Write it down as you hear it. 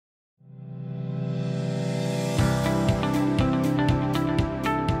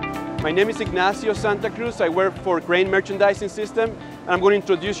My name is Ignacio Santa Cruz. I work for Grain Merchandising System, and I'm going to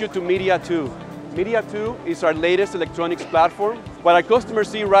introduce you to Media 2. Media 2 is our latest electronics platform. What our customers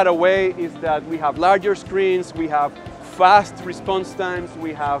see right away is that we have larger screens, we have fast response times,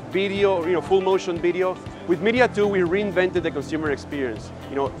 we have video, full motion video. With Media 2, we reinvented the consumer experience.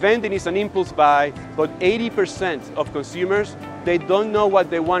 Vending is an impulse buy, but 80% of consumers, they don't know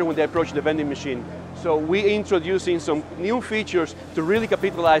what they want when they approach the vending machine. So we're introducing some new features to really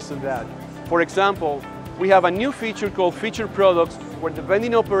capitalize on that. For example, we have a new feature called Featured Products, where the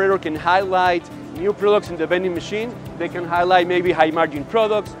vending operator can highlight new products in the vending machine. They can highlight maybe high margin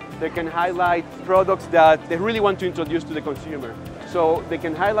products. They can highlight products that they really want to introduce to the consumer. So they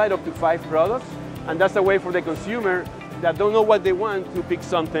can highlight up to 5 products, and that's a way for the consumer that don't know what they want to pick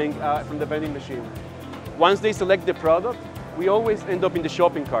something from the vending machine. Once they select the product, we always end up in the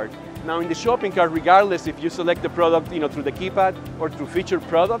shopping cart. Now in the shopping cart, regardless if you select the product through the keypad or through Featured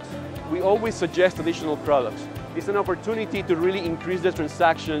Products, we always suggest additional products. It's an opportunity to really increase the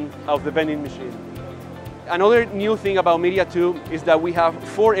transaction of the vending machine. Another new thing about Media 2 is that we have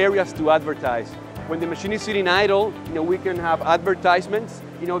 4 areas to advertise. When the machine is sitting idle, we can have advertisements,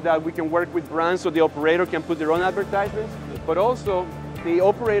 that we can work with brands so the operator can put their own advertisements, but also the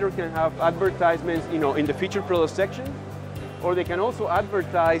operator can have advertisements, in the Featured Products section, or they can also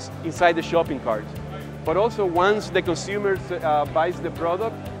advertise inside the shopping cart. But also once the consumer buys the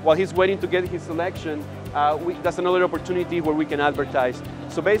product, while he's waiting to get his selection, that's another opportunity where we can advertise.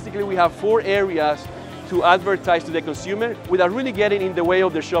 So basically we have 4 areas to advertise to the consumer without really getting in the way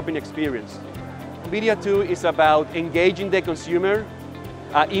of their shopping experience. Media 2 is about engaging the consumer,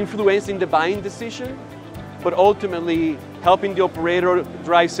 influencing the buying decision, but ultimately helping the operator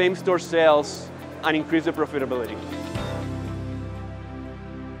drive same-store sales and increase the profitability.